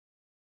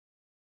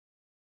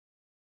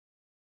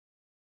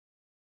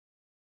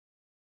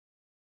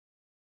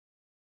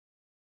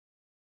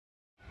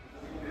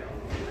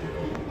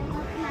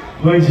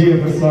Bom dia,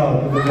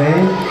 pessoal, tudo bem?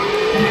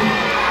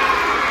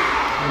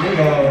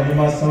 Legal, a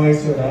animação a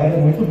esse horário é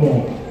muito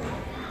bom.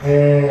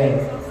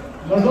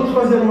 Nós vamos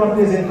fazer uma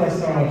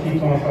apresentação aqui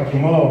com a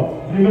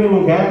Facmol. Em primeiro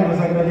lugar,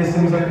 nós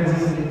agradecemos a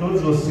presença de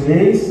todos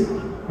vocês,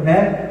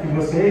 né? Que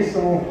vocês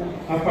são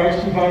a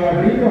parte que vai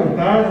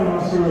abrilhantar o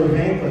nosso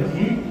evento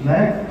aqui,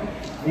 né?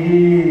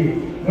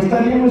 E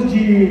gostaríamos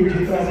de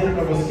trazer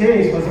para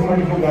vocês, fazer uma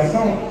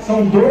divulgação.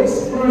 São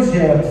dois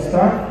projetos,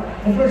 tá?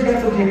 Um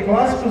projeto de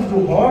clássicos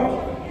do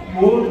rock,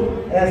 o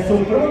outro é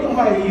Soprando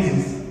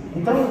Raízes.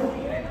 Então,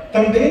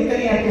 também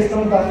tem a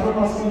questão da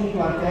formação de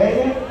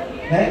plateia,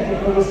 né? Que é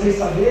para vocês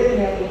saberem,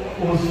 né,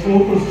 os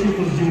outros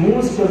tipos de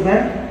músicas,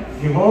 né?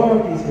 De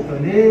rock,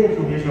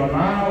 sertanejo,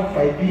 regional,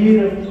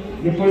 caipira.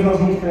 Depois nós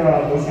vamos ter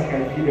a dança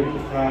caipira,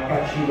 a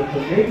catinga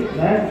também,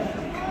 né?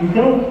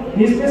 Então,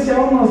 em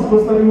especial, nós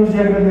gostaríamos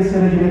de agradecer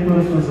a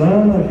diretora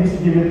Suzana, a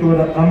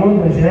vice-diretora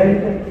Amanda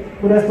Angélica,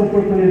 por esta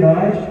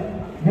oportunidade,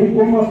 bem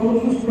como a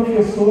todos os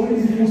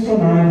professores e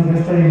funcionários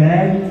desta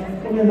EMEB,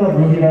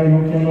 Comendador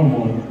Hirayuki no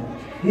mundo.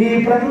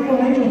 E para que eu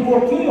comente um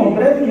pouquinho,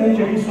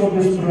 brevemente, aqui sobre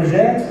os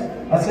projetos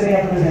a serem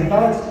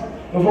apresentados,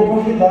 eu vou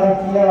convidar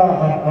aqui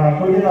a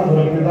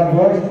coordenadora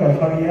pedagógica,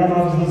 Fabiana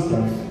Alves dos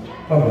Santos.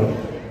 Por favor.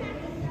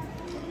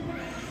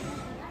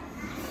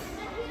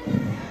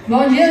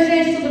 Bom dia,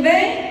 gente, tudo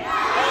bem?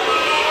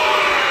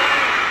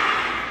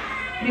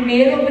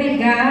 Primeiro,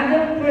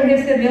 obrigada por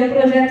receber o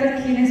projeto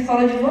aqui na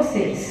escola de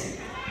vocês.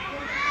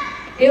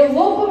 Eu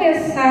vou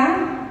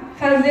começar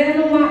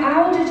fazendo uma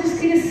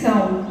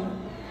audiodescrição.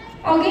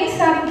 Alguém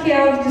sabe o que é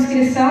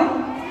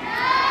audiodescrição?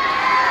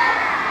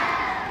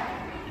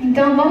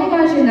 Então, vamos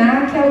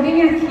imaginar que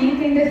alguém aqui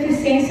tem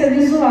deficiência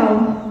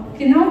visual,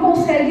 que não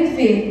consegue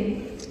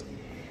ver.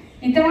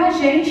 Então, a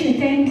gente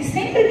tem que,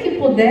 sempre que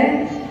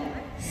puder,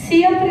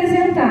 se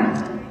apresentar.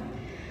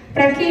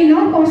 Para quem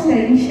não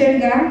consegue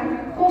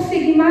enxergar,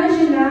 consiga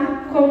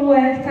imaginar como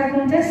é que está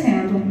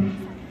acontecendo.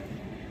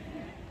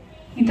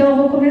 Então, eu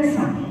vou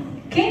começar.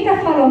 Quem está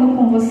falando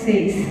com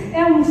vocês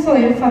sou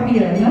eu,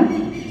 Fabiana.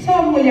 Sou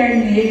uma mulher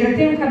negra,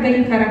 tenho o cabelo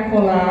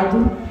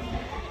encaracolado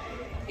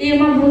e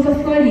uma blusa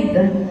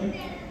florida.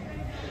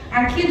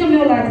 Aqui do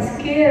meu lado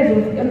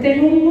esquerdo, eu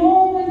tenho um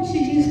monte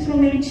de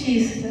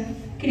instrumentistas,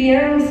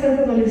 crianças,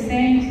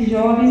 adolescentes,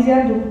 jovens e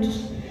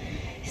adultos.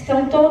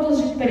 Estão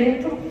todos de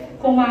preto,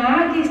 com uma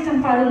águia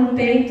estampada no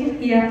peito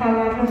e a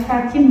palavra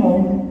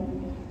Facmol,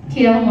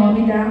 que é o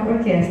nome da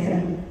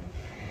orquestra.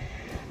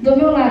 Do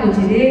meu lado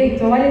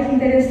direito, olha que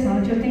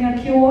interessante, eu tenho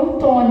aqui o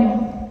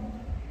Antônio.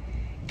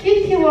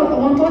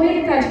 O Antônio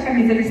está de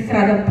camisa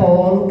listrada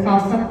polo,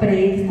 calça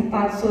preta,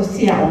 sapato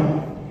social.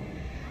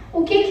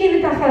 O que ele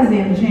está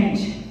fazendo,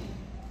 gente?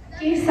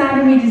 Quem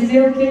sabe me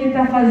dizer o que ele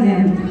está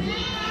fazendo?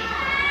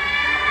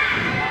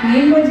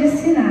 Língua de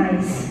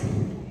sinais.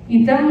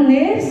 Então,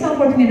 nessa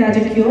oportunidade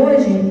aqui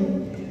hoje,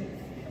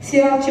 se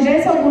eu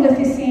tivesse algum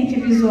deficiente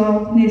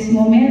visual nesse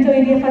momento,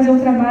 eu iria fazer um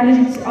trabalho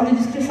de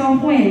audiodescrição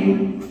com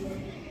ele.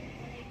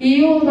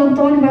 E o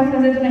Antônio vai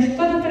fazer durante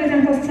toda a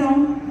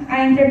apresentação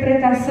a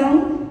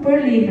interpretação por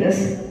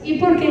libras. E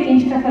por que a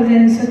gente está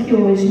fazendo isso aqui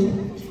hoje?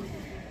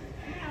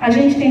 A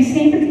gente tem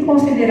sempre que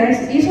considerar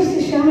isso,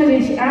 se chama,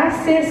 gente,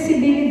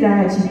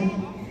 acessibilidade,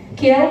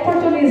 que é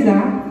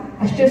oportunizar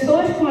as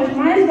pessoas com as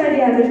mais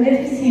variadas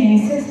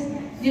deficiências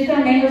de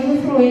também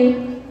usufruir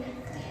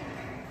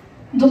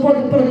do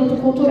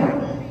produto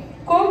cultural.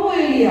 Como o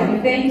Eliane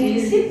bem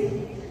disse,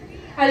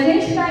 a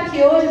gente está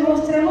aqui hoje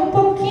mostrando um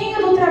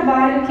pouquinho do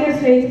trabalho que é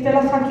feito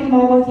pela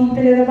Facmol aqui em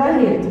Pereira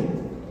Barreto.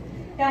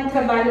 É um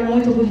trabalho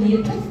muito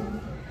bonito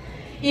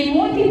e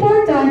muito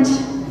importante,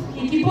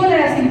 e que por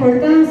essa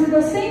importância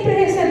está sempre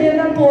recebendo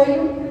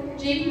apoio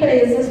de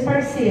empresas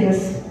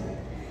parceiras.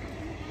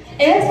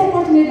 Essa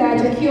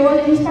oportunidade aqui hoje,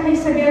 a gente está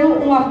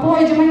recebendo um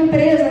apoio de uma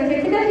empresa que é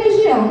aqui da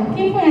região.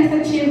 Quem conhece a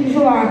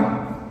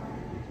Tijoá?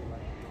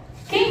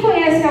 Quem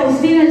conhece a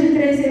usina de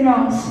Três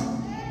Irmãos?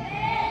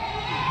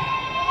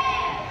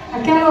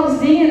 Aquela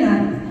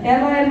usina,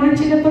 ela é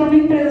mantida por uma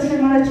empresa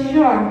chamada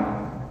Tijoá.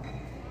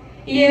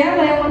 E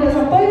ela é uma das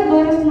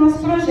apoiadoras do nosso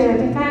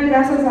projeto. Então é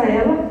graças a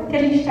ela que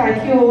a gente está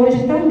aqui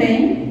hoje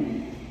também.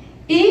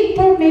 E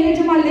por meio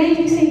de uma lei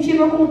de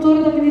incentivo à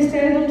cultura do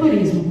Ministério do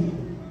Turismo.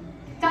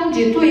 Então,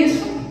 dito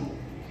isso,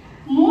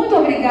 muito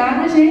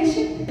obrigada,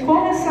 gente.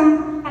 Vamos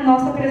começar a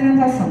nossa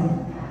apresentação.